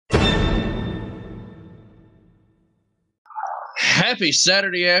Happy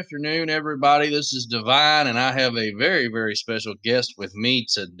Saturday afternoon, everybody. This is Divine, and I have a very, very special guest with me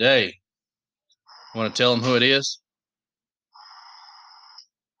today. Want to tell them who it is?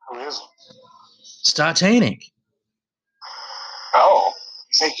 Who is it? It's Titanic. Oh,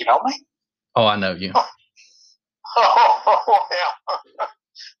 you think you know me? Oh, I know you. Oh, yeah.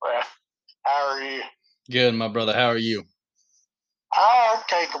 Well, how are you? Good, my brother. How are you? I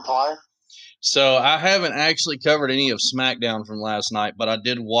can't complain. So, I haven't actually covered any of SmackDown from last night, but I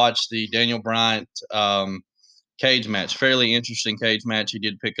did watch the Daniel Bryant cage match. Fairly interesting cage match. He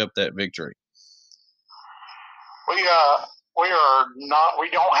did pick up that victory. We are not. We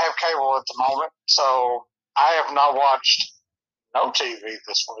don't have cable at the moment, so I have not watched no TV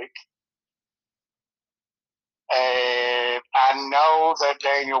this week. And I know that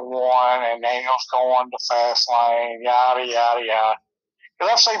Daniel won, and Daniel's going to Fastlane, yada yada yada.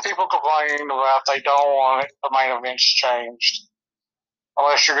 Because I've seen people complaining about they don't want it, the main event's changed.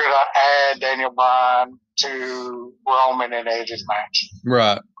 Unless you're going to add Daniel Bryan to Roman and Edge's match.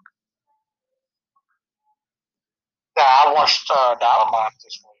 Right. Yeah, I watched Dynamite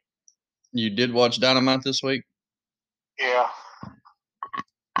this week. You did watch Dynamite this week? Yeah.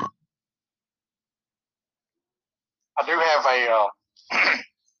 I do have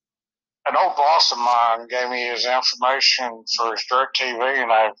an old boss of mine gave me his information for his DirecTV,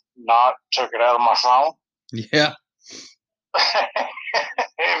 and I've not took it out of my phone. Yeah.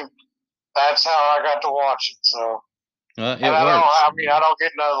 And that's how I got to watch it. So, It and works. I don't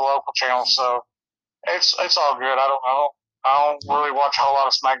get none of the local channels, so it's all good. I don't really watch a whole lot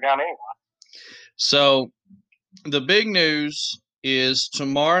of SmackDown anyway. So, the big news is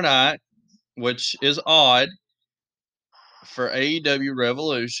tomorrow night, which is odd for AEW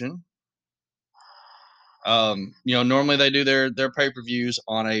Revolution. Normally they do their pay-per-views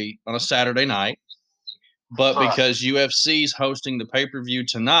on a Saturday night, but Right. because UFC's hosting the pay-per-view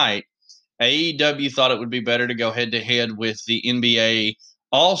tonight, AEW thought it would be better to go head-to-head with the NBA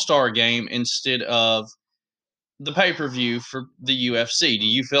All-Star Game instead of the pay-per-view for the UFC. Do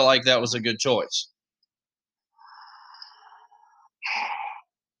you feel like that was a good choice?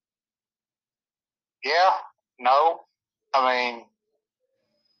 Yeah, no. I mean,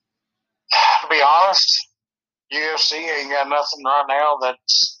 to be honest, UFC ain't got nothing right now that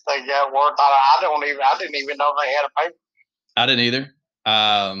they got worth. I didn't even know they had a paper. I didn't either.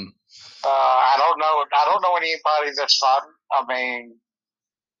 I don't know anybody that's fighting. I mean,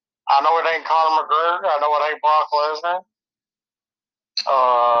 I know it ain't Conor McGregor. I know it ain't Brock Lesnar.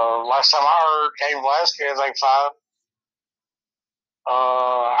 Last time I heard, Cain Velasquez ain't fighting.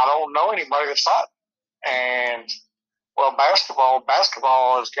 I don't know anybody that's fighting. And well,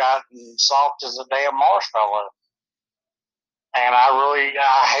 basketball has gotten soft as a damn marshmallow, and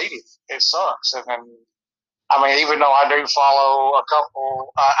I hate it. It sucks. And then, I mean, even though I do follow a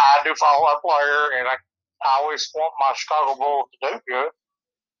couple, I do follow a player, and I always want my Chicago Bulls to do good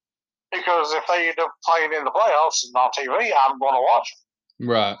because if they end up playing in the playoffs and on TV, I'm going to watch them.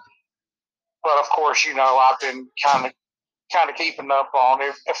 Right. But of course, I've been kind of keeping up on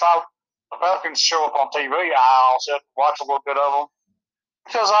if I can show up on TV, I'll sit and watch a little bit of them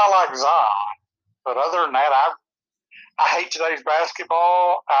because I like Zion. But other than that, I hate today's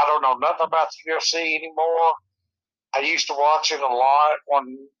basketball. I don't know nothing about the UFC anymore. I used to watch it a lot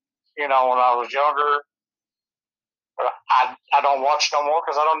when I was younger. But I don't watch no more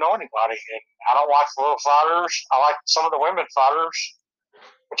because I don't know anybody. And I don't like the little fighters. I like some of the women fighters,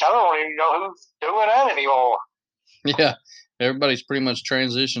 which I don't even know who's doing that anymore. Yeah, everybody's pretty much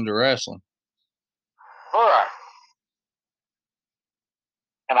transitioned to wrestling. All right.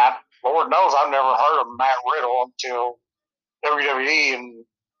 And Lord knows, I've never heard of Matt Riddle until WWE, and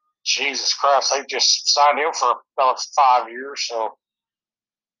Jesus Christ, they just signed him for about 5 years. So,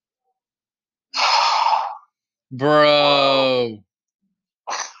 Bro.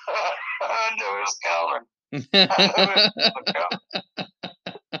 I knew it was coming.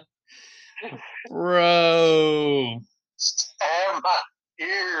 Bro. Stand my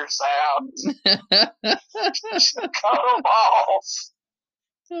ears out. Cut them off.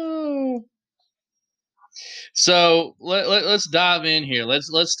 So let's dive in here.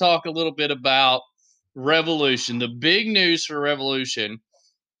 Let's talk a little bit about Revolution. The big news for Revolution,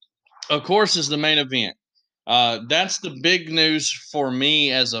 of course, is the main event. That's the big news for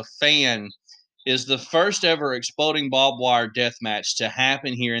me as a fan. Is the first ever exploding barbed wire death match to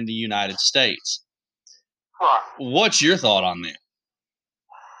happen here in the United States. Right. What's your thought on that?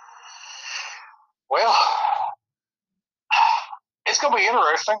 Well, it's going to be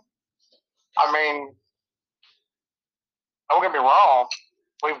interesting. I mean, don't get me wrong.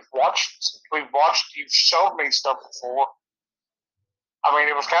 You've showed me stuff before. I mean,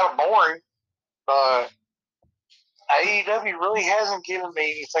 it was kind of boring, but AEW really hasn't given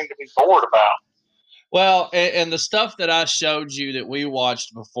me anything to be bored about. Well, and the stuff that I showed you that we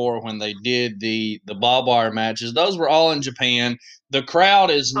watched before when they did the barbed wire matches, those were all in Japan. The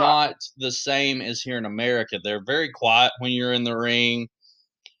crowd is not the same as here in America. They're very quiet when you're in the ring.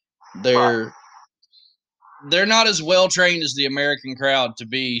 They're not as well trained as the American crowd to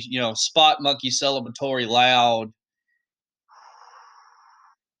be, spot monkey celebratory loud.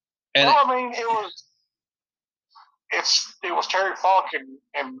 And well, I mean, it was Terry Funk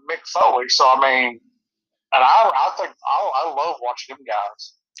and Mick Foley, so I mean, and I think I love watching them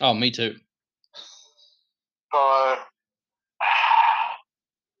guys. Oh, me too. But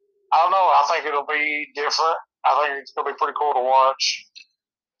I don't know. I think it'll be different. I think it's going to be pretty cool to watch.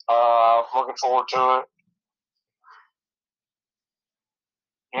 Looking forward to it.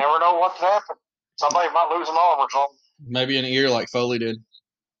 You never know what could happen. Somebody might lose an arm or something. Maybe an ear like Foley did.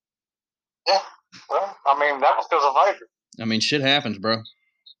 Yeah. Well, I mean, that was because of Vader. I mean, shit happens, bro.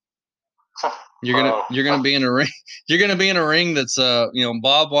 You're gonna be in a ring. You're gonna be in a ring that's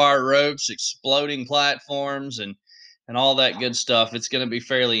barbed wire ropes, exploding platforms, and all that good stuff. It's gonna be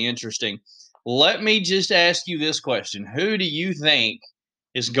fairly interesting. Let me just ask you this question: who do you think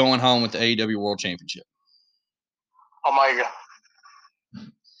is going home with the AEW World Championship? Omega.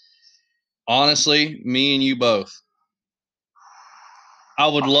 Honestly, me and you both. I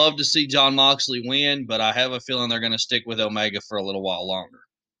would love to see Jon Moxley win, but I have a feeling they're going to stick with Omega for a little while longer.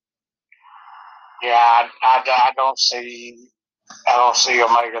 Yeah, I don't see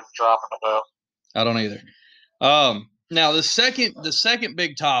Omega dropping the belt. I don't either. Now the second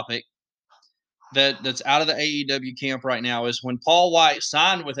big topic that's out of the AEW camp right now is when Paul White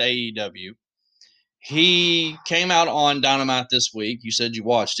signed with AEW. He came out on Dynamite this week. You said you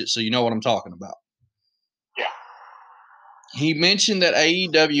watched it, so you know what I'm talking about. Yeah. He mentioned that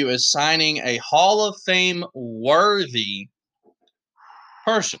AEW is signing a Hall of Fame worthy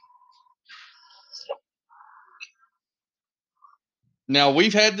person. Now,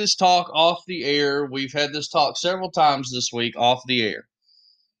 we've had this talk off the air. We've had this talk several times this week off the air.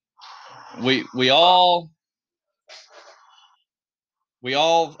 We all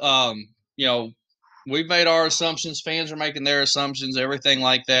we've made our assumptions. Fans are making their assumptions, everything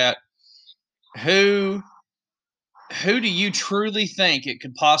like that. Who do you truly think it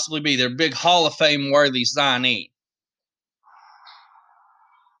could possibly be? Their big Hall of Fame worthy signee.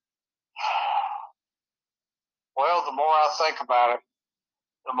 Well, the more I think about it,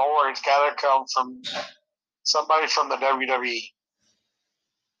 the more it's got to come from somebody from the WWE.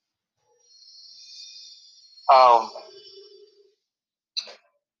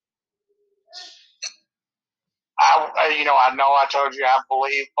 I know I told you I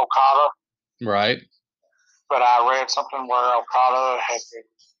believe Okada. Right. But I read something where Okada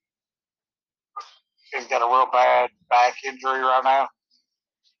he's got a real bad back injury right now.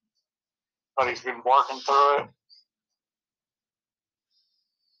 But he's been working through it.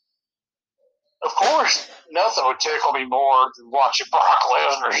 Of course, nothing would tickle me more than watching Brock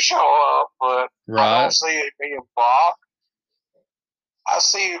Lesnar show up, but I don't see it being Brock. I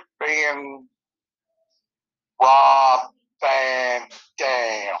see it being Rob Van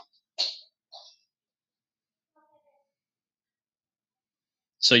Dam.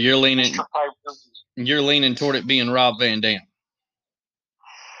 So you're leaning toward it being Rob Van Dam.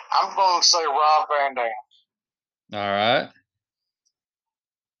 I'm going to say Rob Van Dam. All right.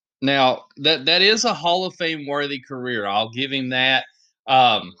 Now that is a Hall of Fame worthy career. I'll give him that.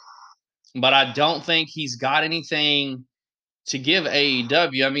 But I don't think he's got anything to give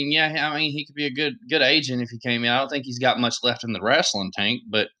AEW. I mean, he could be a good agent if he came in. I don't think he's got much left in the wrestling tank,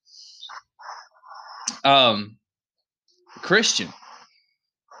 but Christian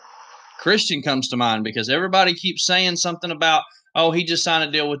comes to mind because everybody keeps saying something about, oh, he just signed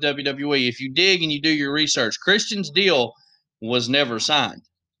a deal with WWE. If you dig and you do your research, Christian's deal was never signed.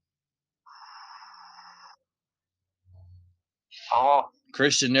 Oh,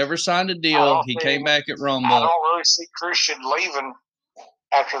 Christian never signed a deal. He came back at Rumble. I don't really see Christian leaving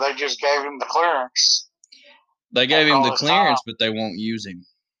after they just gave him the clearance. They gave him the clearance, but they won't use him.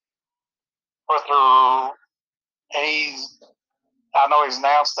 But I know he's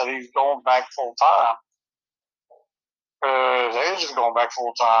announced that he's going back full time. Edge is going back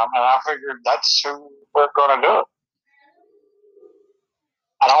full time, and I figured that's who they're going to do it.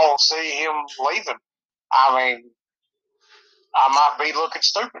 I don't see him leaving. I mean, I might be looking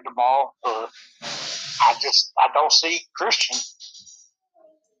stupid tomorrow, but I don't see Christian,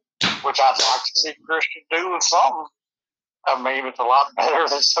 which I'd like to see Christian doing something. I mean, it's a lot better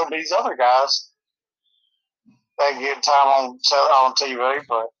than some of these other guys they get time on TV,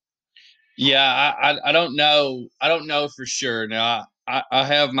 but Yeah, I don't know. I don't know for sure. Now I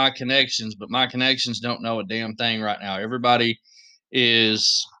have my connections, but my connections don't know a damn thing right now. Everybody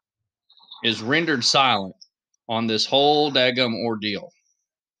is rendered silent on this whole daggum ordeal.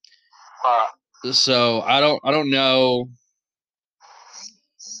 So I don't know.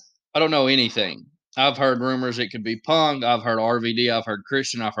 I don't know anything. I've heard rumors it could be Punk. I've heard RVD. I've heard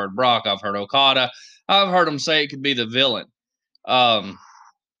Christian. I've heard Brock. I've heard Okada. I've heard them say it could be the villain.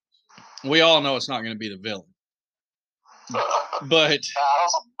 We all know it's not going to be the villain. But I'm going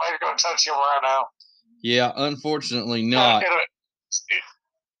to touch him right now. Yeah, unfortunately not. In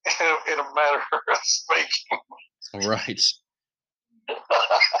a matter of speaking. Right.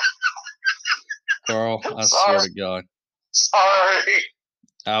 Carl, I swear to God. Sorry.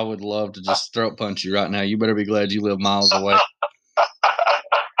 I would love to just throat punch you right now. You better be glad you live miles away.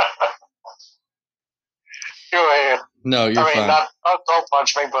 Go ahead. No, you're fine. Not throat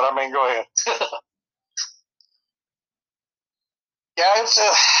punch me, but go ahead. Yeah, it's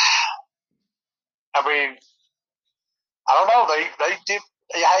I don't know. They did.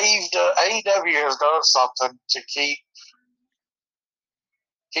 AEW has done something to keep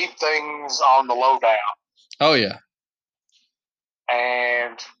things on the lowdown. Oh yeah.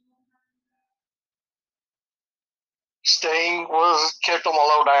 And Sting was kept on the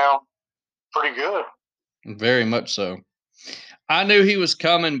lowdown pretty good. Very much so. I knew he was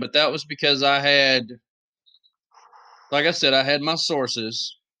coming, but that was because I had, like I said, I had my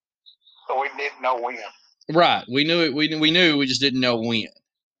sources. So we didn't know when. Right. We knew it. We knew. We just didn't know when.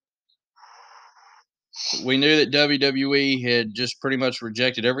 We knew that WWE had just pretty much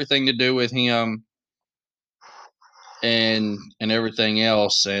rejected everything to do with him and everything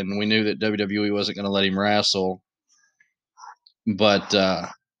else, and we knew that WWE wasn't going to let him wrestle. But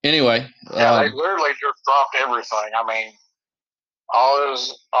anyway, yeah, they literally just dropped everything.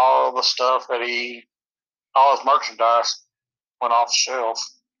 All the stuff that all his merchandise went off the shelf.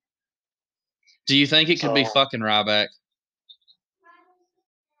 Do you think it could be fucking Ryback?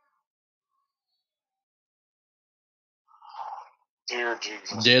 Dear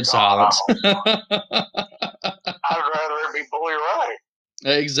Jesus. Dead silence. I'd rather it be Bully Ray.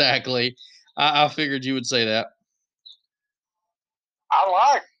 Exactly. I figured you would say that. I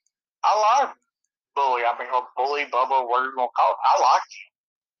like Bully. Bully, Bubba, whatever you want to call it. I like him.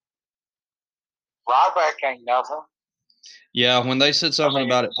 Ryback ain't nothing. Yeah, when they said something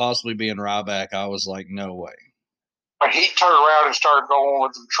about it possibly being Ryback, I was like, no way. But he turned around and started going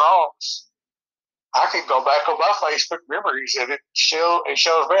with the trunks. I can go back on my Facebook memory. He said it shows me.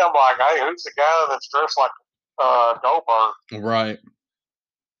 I'm like, hey, who's the guy that's dressed like Goldberg? Right.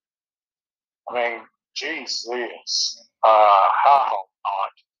 Jesus. How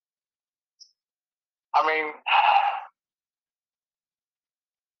not?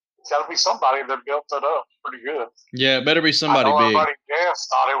 It's got to be somebody that built it up pretty good. Yeah, it better be somebody big. Everybody guessed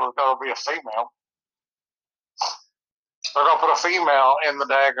thought it was going to be a female. They're going to put a female in the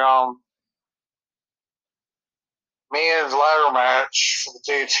daggone men's ladder match for the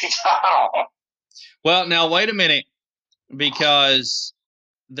TNT title. Well, now wait a minute, because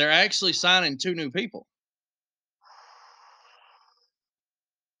they're actually signing 2 new people.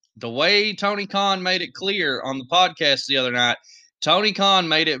 The way Tony Khan made it clear on the podcast the other night, Tony Khan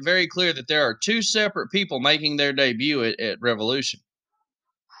made it very clear that there are 2 separate people making their debut at Revolution.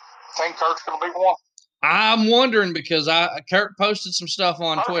 Think Kurt's going to be one? I'm wondering because Kurt posted some stuff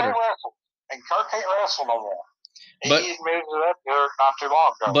on Twitter. Can't wrestle. And Kurt can't wrestle no more. He admitted to that not too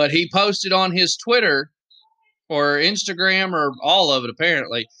long ago. But he posted on his Twitter or Instagram or all of it,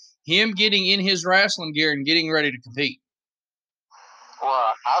 apparently, him getting in his wrestling gear and getting ready to compete.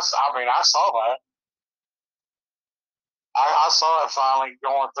 Right. I saw that. I saw it finally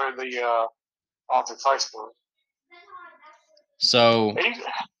going through on through Facebook. So,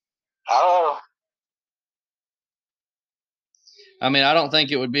 I don't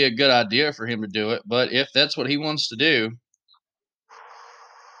think it would be a good idea for him to do it, but if that's what he wants to do.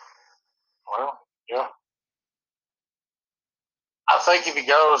 Well, yeah. I think if he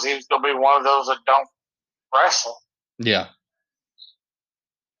goes, he's going to be one of those that don't wrestle. Yeah.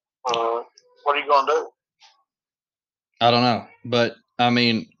 What are you going to do? I don't know. But, I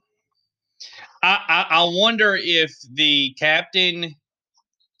wonder if the captain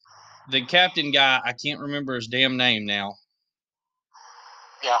guy, I can't remember his damn name now.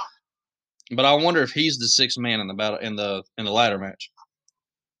 Yeah. But I wonder if he's the 6th man in the battle in the ladder match.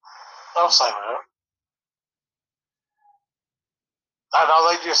 Don't say that. I know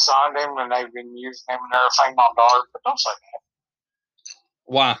they just signed him and they've been using him and everything on Dark, but don't say that.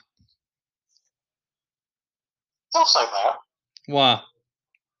 Why? Don't say that. Why?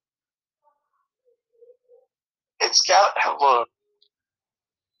 It's got look.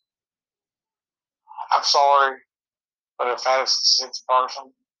 I'm sorry, but if that is the sixth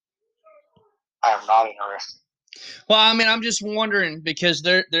person, I am not interested. Well, I mean, I'm just wondering because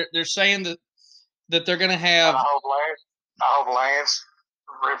they're saying that they're going to have. And I hope Lance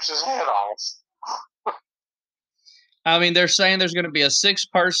rips his head off. I mean, they're saying there's going to be a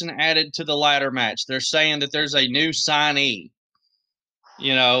sixth person added to the ladder match. They're saying that there's a new signee,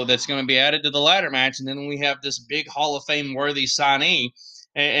 that's going to be added to the ladder match, and then we have this big Hall of Fame worthy signee,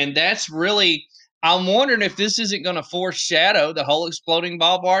 and that's really. I'm wondering if this isn't going to foreshadow the whole exploding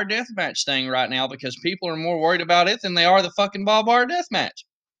barbed wire death match thing right now because people are more worried about it than they are the fucking barbed wire death match.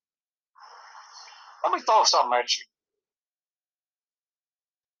 Let me throw something at you.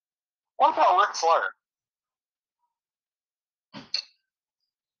 What about Ric Flair?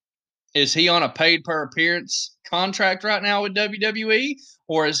 Is he on a paid per appearance contract right now with WWE,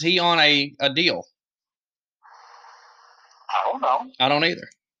 or is he on a deal? I don't know. I don't either.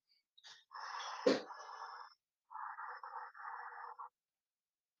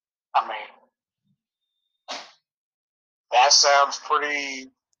 I mean, that sounds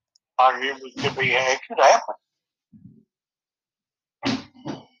pretty like it could be. It could happen.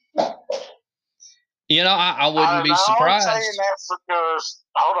 I wouldn't be surprised. I'm saying that because,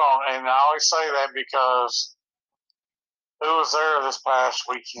 hold on, and I always say that because who was there this past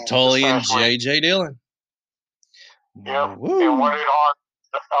weekend? Tully and J.J. Dillon. Yep. Woo. And what did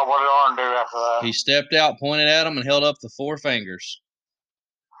Arn do after that? He stepped out, pointed at him, and held up the 4 fingers.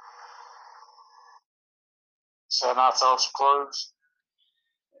 So not throw some clues?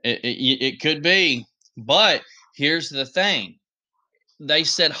 It could be. But here's the thing. They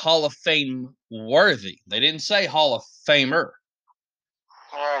said Hall of Fame worthy. They didn't say Hall of Famer.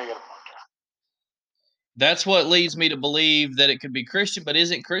 Yeah, you got a point there. That's what leads me to believe that it could be Christian, but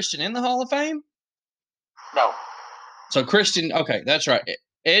isn't Christian in the Hall of Fame? No. So Christian, okay, that's right.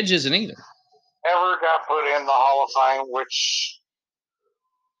 Edge isn't either. Never got put in the Hall of Fame, which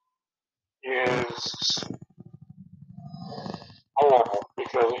is horrible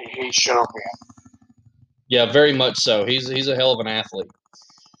because he should have been. Yeah, very much so. He's a hell of an athlete.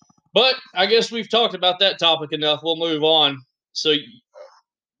 But I guess we've talked about that topic enough. We'll move on. So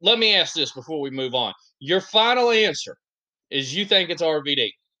let me ask this before we move on. Your final answer is you think it's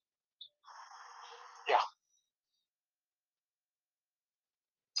RVD? Yeah.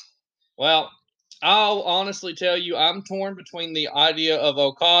 Well, I'll honestly tell you I'm torn between the idea of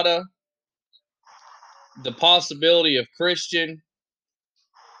Okada, the possibility of Christian.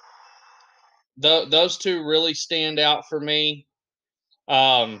 Those two really stand out for me.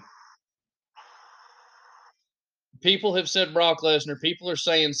 People have said Brock Lesnar. People are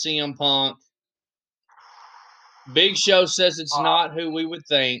saying CM Punk. Big Show says it's not who we would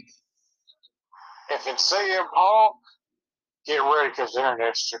think. If it's CM Punk, get ready because the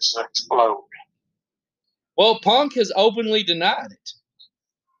internet's just explode. Well, Punk has openly denied it.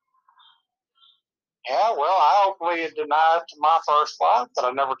 Yeah, well, I openly denied to my first wife that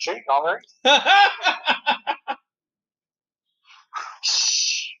I never cheated on her.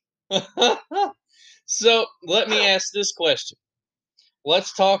 So let me ask this question.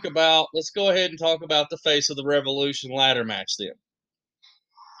 Let's go ahead and talk about the Face of the Revolution ladder match then.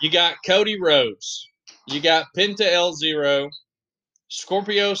 You got Cody Rhodes. You got Penta El Zero,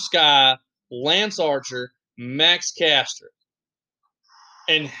 Scorpio Sky, Lance Archer, Max Caster.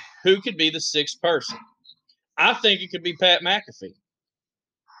 And who could be the sixth person? I think it could be Pat McAfee.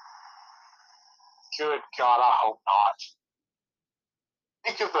 Good God, I hope not.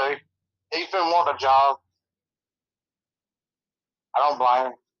 He could be. He's been wanting a job. I don't blame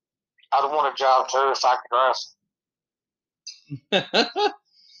him. I'd want a job too if I could wrestle.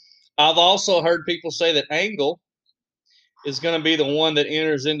 I've also heard people say that Angle is going to be the one that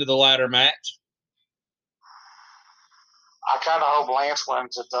enters into the ladder match. I kind of hope Lance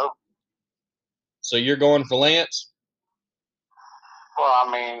wins it though. So you're going for Lance? Well,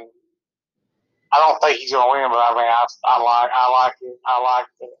 I mean, I don't think he's going to win, but I mean, I like it.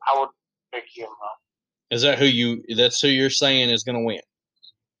 I would pick him up. Is that that's who you're saying is going to win?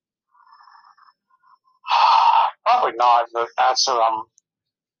 Probably not, but that's who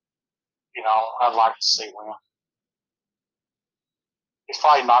I'd like to see win. He's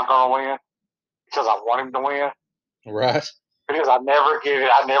probably not going to win because I want him to win. Right. Because I never get it.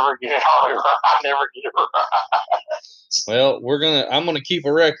 I never get it right. Well, I'm gonna keep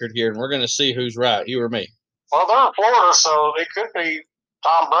a record here, and we're gonna see who's right, you or me. Well, they're in Florida, so it could be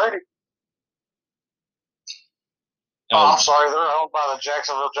Tom Brady. I'm sorry, they're owned by the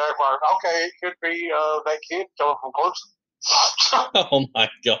Jacksonville Jaguars. Okay, it could be that kid coming from Clemson. Oh my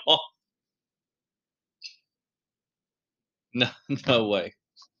God. No way.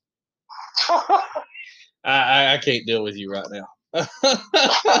 I can't deal with you right now. Neither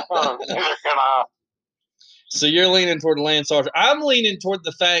can I. So you're leaning toward Lance Archer. I'm leaning toward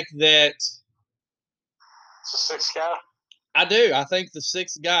the fact that It's a sixth guy. I do. I think the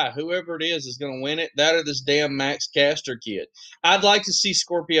sixth guy, whoever it is going to win it. That or this damn Max Caster kid. I'd like to see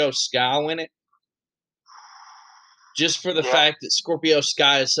Scorpio Sky win it. Just for the fact that Scorpio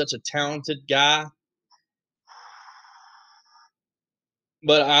Sky is such a talented guy.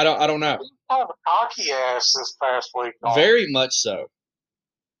 But I don't know. Kind of a cocky ass this past week. Very much so.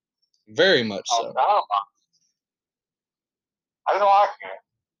 Very much so. I didn't like it.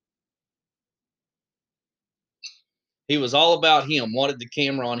 He was all about him. Wanted the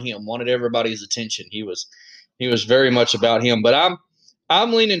camera on him. Wanted everybody's attention. He was very much about him. But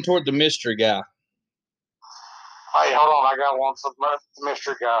I'm leaning toward the mystery guy. Hey, hold on. I got one for the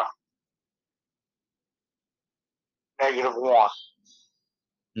mystery guy. -1.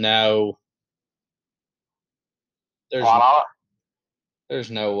 No. Why not?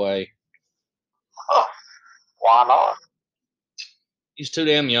 There's no way. Why not? He's too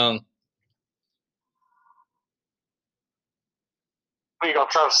damn young. What are you going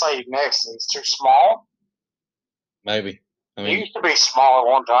to try to say next? He's too small? Maybe. I mean, he used to be small at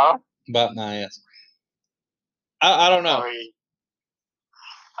one time. About my ass. I don't know.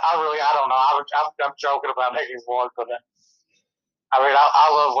 I don't know. I'm joking about -1, but I mean, I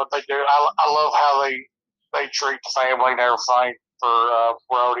love what they do. I love how they treat the family and everything for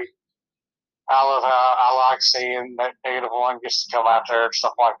Brody. I love how I like seeing that -1 gets to come out there and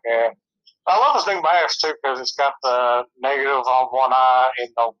stuff like that. I love his new mask too because it's got the negative on one eye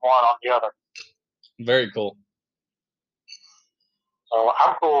and the one on the other. Very cool. So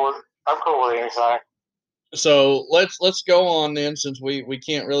I'm cool with anything. So let's go on then, since we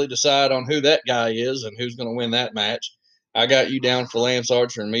can't really decide on who that guy is and who's going to win that match. I got you down for Lance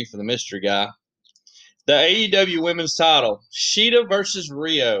Archer and me for the mystery guy. The AEW Women's Title: Shida versus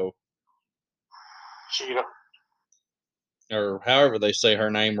Rio. Shida. Or however they say her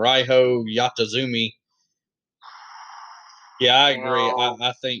name, Raiho Yatazumi. Yeah, I agree.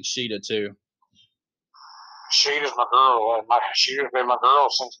 I think Shida too. Shida's my girl. Shida's been my girl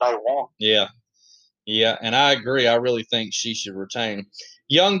since day one. Yeah, and I agree. I really think she should retain.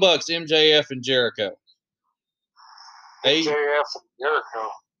 Young Bucks, MJF, and Jericho. MJF and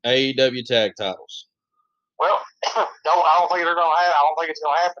Jericho. AEW tag titles. Well, I don't think they're gonna have. I don't think it's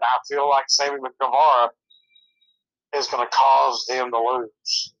gonna happen. I feel like Sammy Guevara is gonna cause them to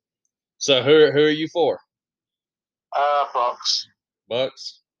lose. So who are you for? Bucks.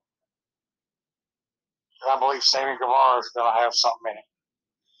 Bucks. I believe Sammy Guevara is gonna have something in it.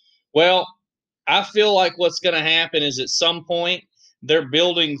 Well, I feel like what's going to happen is at some point they're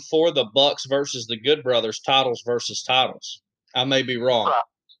building for the Bucks versus the Good Brothers titles versus titles. I may be wrong, right.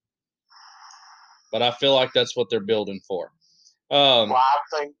 But I feel like that's what they're building for. Well,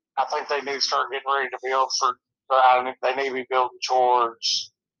 I think they need to start getting ready to build for. They need to be building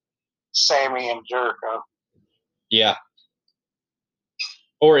towards Sammy and Jericho. Yeah,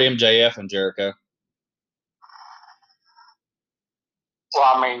 or MJF and Jericho.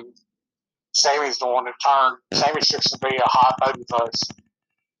 Well, I mean, Sammy's the one that turned. Sammy's fixing to be a hot babyface.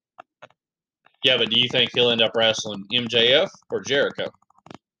 Yeah, but do you think he'll end up wrestling MJF or Jericho?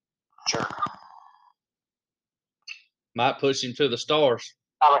 Jericho. Might push him to the stars.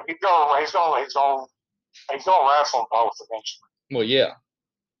 I mean, he's going to wrestle both eventually. Well, yeah.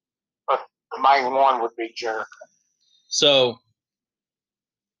 But the main one would be Jericho. So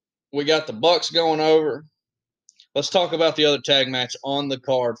we got the Bucks going over. Let's talk about the other tag match on the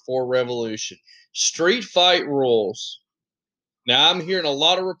card for Revolution. Street Fight Rules. Now, I'm hearing a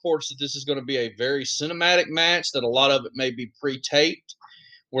lot of reports that this is going to be a very cinematic match, that a lot of it may be pre-taped.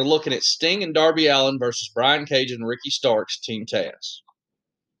 We're looking at Sting and Darby Allin versus Brian Cage and Ricky Starks, Team Taz.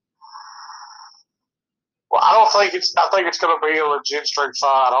 Well, I think it's going to be a legit street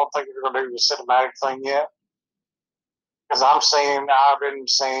fight. I don't think they're going to do the cinematic thing yet. Because I've been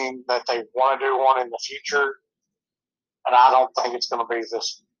seeing that they want to do one in the future, and I don't think it's going to be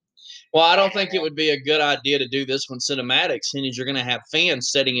this. Well, I don't think it would be a good idea to do this one cinematic, seeing as you're going to have fans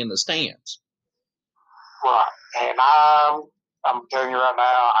sitting in the stands. Right, and I'm telling you right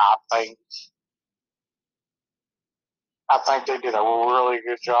now, I think they did a really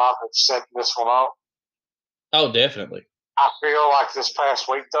good job of setting this one up. Oh, definitely. I feel like this past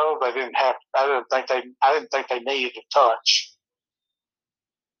week though, they didn't have. I didn't think they needed to touch.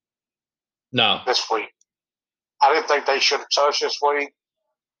 No. This week. I didn't think they should have touched this week.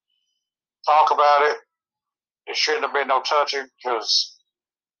 Talk about it. It shouldn't have been no touching because,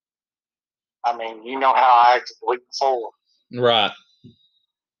 I mean, you know how I acted the week before Right.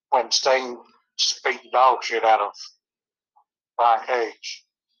 when Sting just beat the dog shit out of Brian Cage.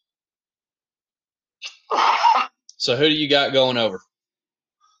 So who do you got going over?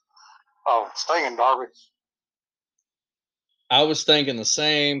 Oh, Sting and Darby. I was thinking the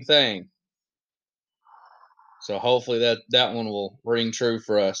same thing. So hopefully that one will ring true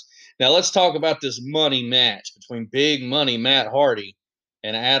for us. Now let's talk about this money match between Big Money Matt Hardy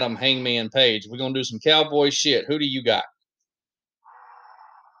and Adam Hangman Page. We're gonna do some cowboy shit. Who do you got?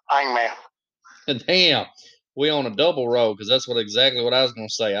 Hangman. Damn, we on a double roll because that's exactly what I was gonna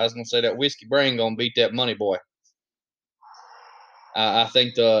say. I was gonna say that Whiskey Brain gonna beat that Money Boy. I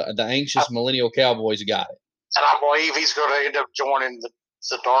think the anxious millennial Cowboys got it. And I believe he's going to end up joining the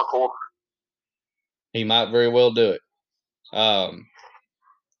Dark Order. He might very well do it.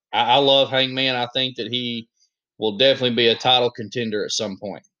 I love Hangman. I think that he will definitely be a title contender at some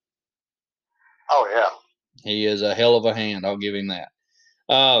point. Oh, yeah. He is a hell of a hand. I'll give him that.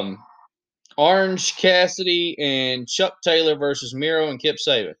 Orange Cassidy and Chuck Taylor versus Miro and Kip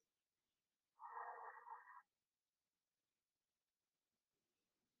Sabian.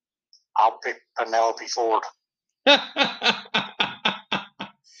 I'll pick Penelope Ford.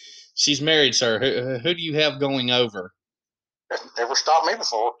 She's married, sir. Who do you have going over? Never stopped me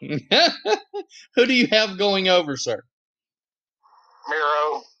before. Who do you have going over, sir?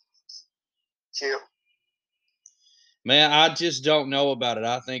 Miro. Kip. Man, I just don't know about it.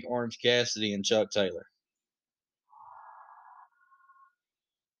 I think Orange Cassidy and Chuck Taylor.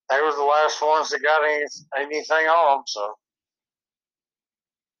 They were the last ones that got anything on them, so.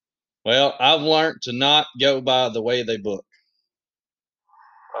 Well, I've learned to not go by the way they book.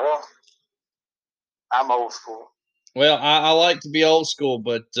 Well, I'm old school. Well, I like to be old school,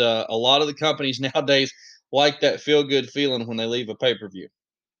 but a lot of the companies nowadays like that feel-good feeling when they leave a pay-per-view.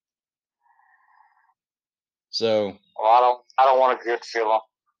 So, well, I don't want a good feeling.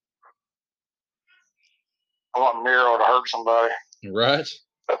 I want Miro to hurt somebody. Right?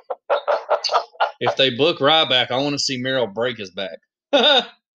 If they book Ryback, I want to see Miro break his back. That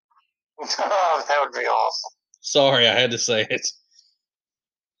would be awesome. Sorry, I had to say it.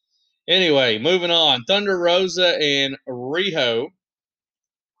 Anyway, moving on. Thunder Rosa and Riho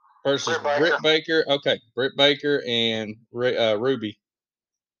versus Britt Baker. Okay, Britt Baker and Ruby.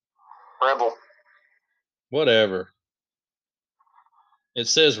 Rebel. Whatever. It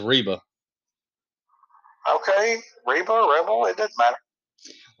says Reba. Okay, Reba, Rebel, it doesn't matter.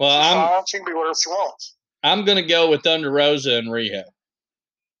 Well, she can be whatever she wants. I'm going to go with Thunder Rosa and Riho.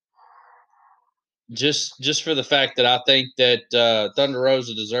 Just for the fact that I think that Thunder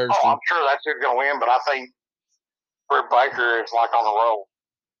Rosa deserves I'm sure that's who's going to win, but I think Britt Baker is like on the roll.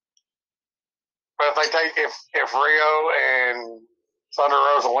 But if Rio and Thunder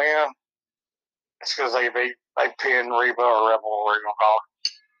Rosa win, it's because they pin Reba or Rebel or whatever you're going to call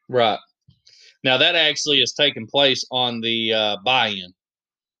it. Right. Now, that actually is taking place on the buy-in.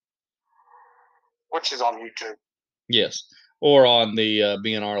 Which is on YouTube. Yes. Or on the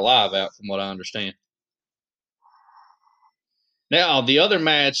BNR Live app, from what I understand. Now, the other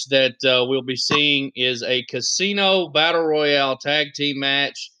match that we'll be seeing is a Casino Battle Royale tag team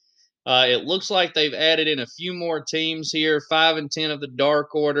match. It looks like they've added in a few more teams here, 5 and 10 of the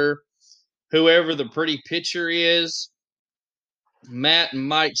Dark Order. Whoever the pretty pitcher is, Matt and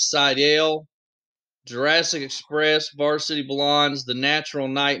Mike Seidel, Jurassic Express, Varsity Blondes, The Natural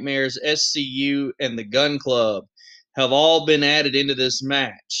Nightmares, SCU, and the Gun Club have all been added into this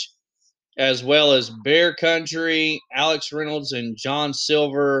match, as well as Bear Country, Alex Reynolds and John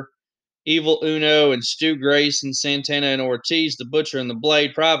Silver, Evil Uno and Stu Grayson, Santana and Ortiz, The Butcher and the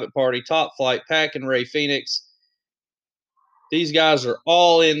Blade, Private Party, Top Flight, Pac and Ray Phoenix. These guys are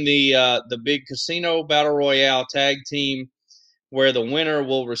all in the big Casino Battle Royale tag team, where the winner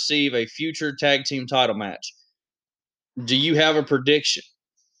will receive a future tag team title match. Do you have a prediction?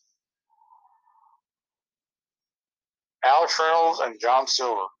 Alex Reynolds and John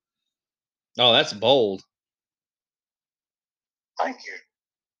Silver. Oh, that's bold. Thank you.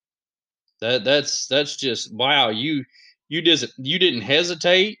 That's just wow. You didn't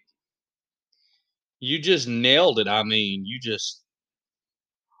hesitate. You just nailed it. I mean, you just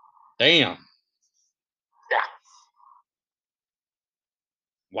damn. Yeah.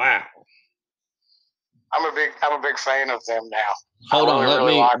 Wow. I'm a big fan of them now. Hold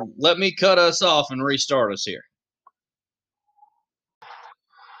on, let me cut us off and restart us here.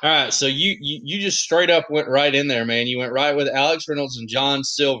 All right, so you just straight up went right in there, man. You went right with Alex Reynolds and John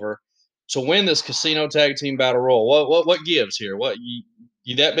Silver, to win this casino tag team battle royal. What gives here? What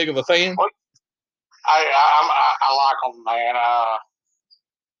you that big of a fan? I like them, man.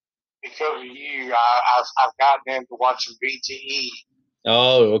 Because of you, I've gotten into watching BTE.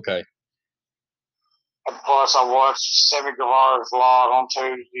 Oh, okay. And plus, I watch Sammy Guevara's vlog on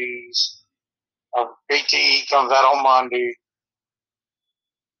Tuesdays. BTE comes out on Monday.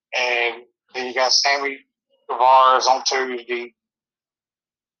 And then you got Sammy Guevara's on Tuesday.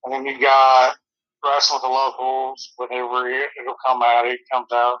 And then you got Wrestling with the Locals. Whenever it'll come out, it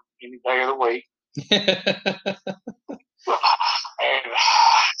comes out any day of the week. And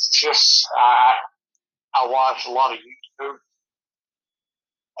it's just, I watch a lot of YouTube.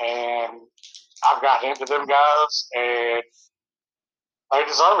 And I've gotten into them guys, and they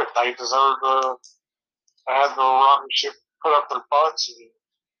deserve it. They deserve to have the rocket ship put up their butts and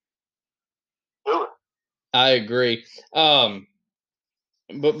do it. I agree.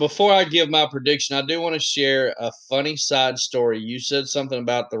 But before I give my prediction, I do want to share a funny side story. You said something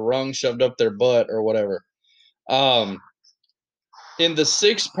about the rung shoved up their butt or whatever. In the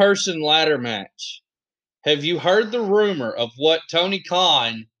 6-person ladder match, have you heard the rumor of what Tony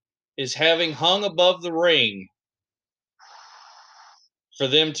Khan is having hung above the ring for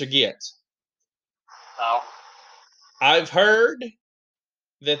them to get? No. I've heard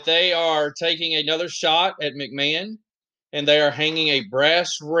that they are taking another shot at McMahon, and they are hanging a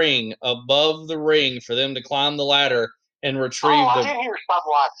brass ring above the ring for them to climb the ladder and retrieve I did hear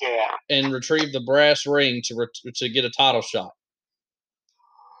something like that. And retrieve the brass ring to get a title shot.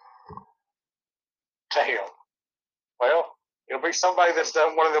 Damn. Well, it'll be somebody that's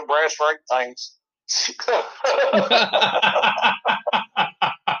done one of them brass ring things.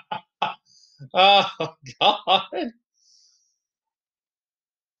 Oh, God.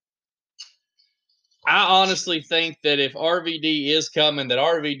 I honestly think that if RVD is coming, that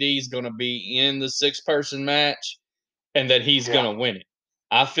RVD is going to be in the 6-person match and that he's going to win it.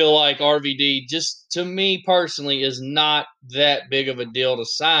 I feel like RVD, just to me personally, is not that big of a deal to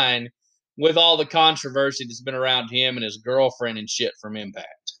sign with all the controversy that's been around him and his girlfriend and shit from Impact.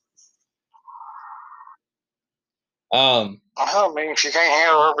 I mean, if you can't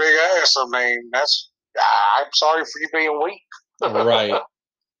handle her big ass, I mean, I'm sorry for you being weak. Right.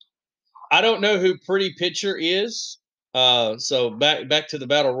 I don't know who Pretty Pitcher is. So back to the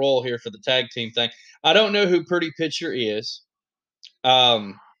battle royal here for the tag team thing. I don't know who Pretty Pitcher is.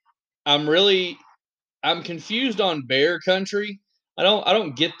 I'm confused on Bear Country. I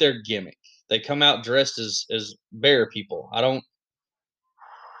don't get their gimmick. They come out dressed as bear people. I don't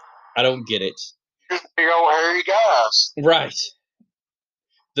get it. Big old hairy guys. Right.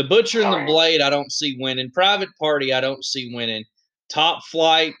 The Butcher and the Blade, I don't see winning. Private Party, I don't see winning. Top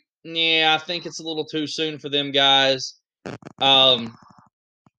Flight, yeah, I think it's a little too soon for them guys. I'm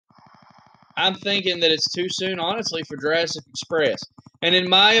thinking that it's too soon, honestly, for Jurassic Express. And in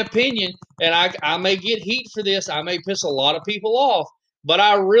my opinion, and I may get heat for this, I may piss a lot of people off, but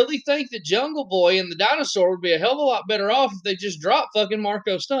I really think that Jungle Boy and the Dinosaur would be a hell of a lot better off if they just dropped fucking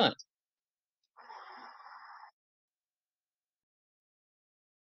Marco Stunt.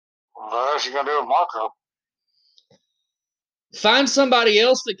 What else you gonna do with Marco? Find somebody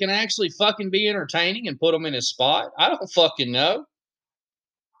else that can actually fucking be entertaining and put him in his spot. I don't fucking know.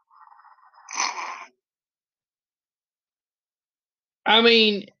 I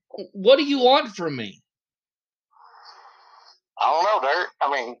mean, what do you want from me? I don't know, Derek.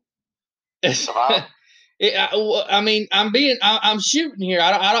 I mean, I'm shooting here.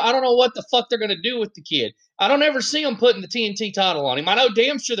 I don't know what the fuck they're gonna do with the kid. I don't ever see them putting the TNT title on him. I know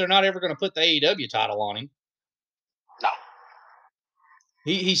damn sure they're not ever gonna put the AEW title on him. No.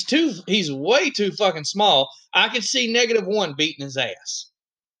 He's way too fucking small. I could see -1 beating his ass.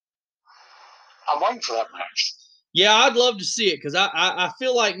 I'm waiting for that match. Yeah, I'd love to see it because I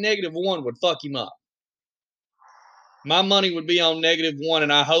feel like -1 would fuck him up. My money would be on -1,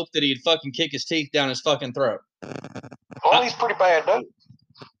 and I hope that he'd fucking kick his teeth down his fucking throat. Well, he's pretty bad, dude.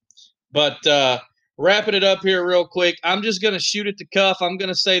 But wrapping it up here real quick, I'm just going to shoot at the cuff. I'm going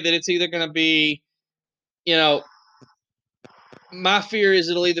to say that it's either going to be, my fear is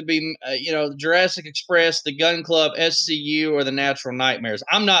it'll either be, Jurassic Express, the Gun Club, SCU, or the Natural Nightmares.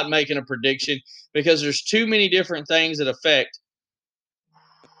 I'm not making a prediction because there's too many different things that affect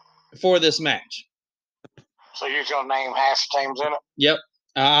for this match. So you're going to name half the teams in it? Yep.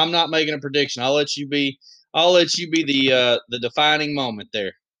 I'm not making a prediction. I'll let you be the defining moment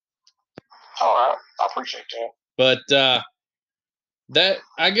there. All right. I appreciate that. But that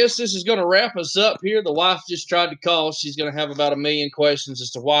I guess this is going to wrap us up here. The wife just tried to call. She's going to have about 1 million questions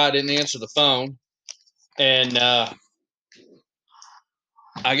as to why I didn't answer the phone. And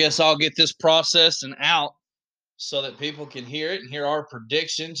I guess I'll get this processed and out so that people can hear it and hear our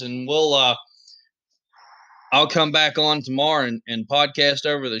predictions, and I'll come back on tomorrow and podcast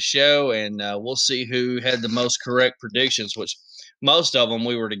over the show, and we'll see who had the most correct predictions, which most of them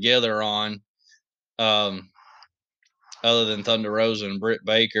we were together on, other than Thunder Rosa and Britt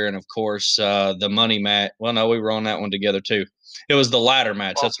Baker, and of course the money match. Well, no, we were on that one together too. It was the ladder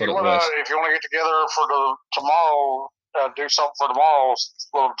match. Well, that's what it was. If you want to get together for tomorrow, do something for tomorrow's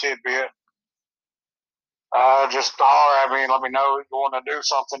little tidbit. Just holler at me and let me know if you want to do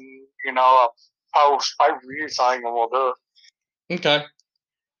something, a post pay-per-view thing, and we'll do it. Okay.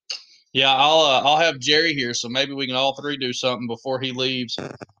 Yeah, I'll have Jerry here, so maybe we can all three do something before he leaves,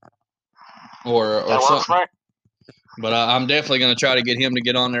 or something. But I'm definitely going to try to get him to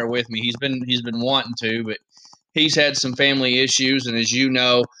get on there with me. He's been wanting to, but he's had some family issues, and as you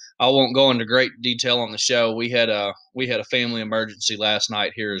know, I won't go into great detail on the show. We had a family emergency last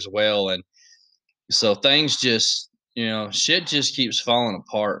night here as well, and so things just shit just keeps falling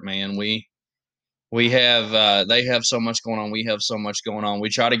apart, man. We have they have so much going on. We have so much going on. We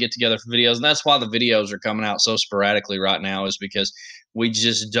try to get together for videos, and that's why the videos are coming out so sporadically right now, is because we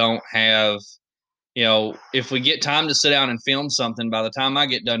just don't have, if we get time to sit down and film something, by the time I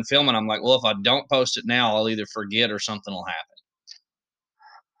get done filming, I'm like, well, if I don't post it now, I'll either forget or something will happen.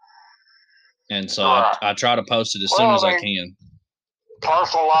 And so I try to post it as soon as I can.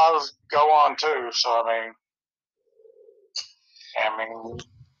 Personal lives go on too, so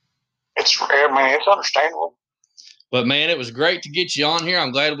it's understandable. But man, it was great to get you on here.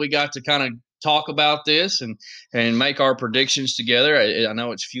 I'm glad we got to kind of talk about this and make our predictions together. I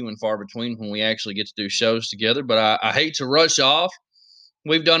know it's few and far between when we actually get to do shows together, but I hate to rush off.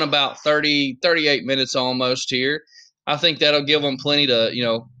 We've done about 38 minutes almost here. I think that'll give them plenty to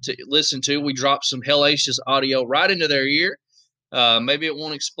listen to. We dropped some hellacious audio right into their ear. Maybe it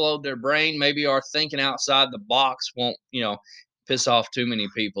won't explode their brain. Maybe our thinking outside the box won't piss off too many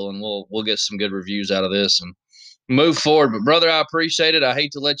people, and we'll get some good reviews out of this and move forward. But brother, I appreciate it. I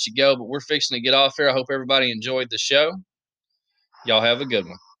hate to let you go, but we're fixing to get off here. I hope everybody enjoyed the show. Y'all have a good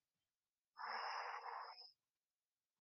one.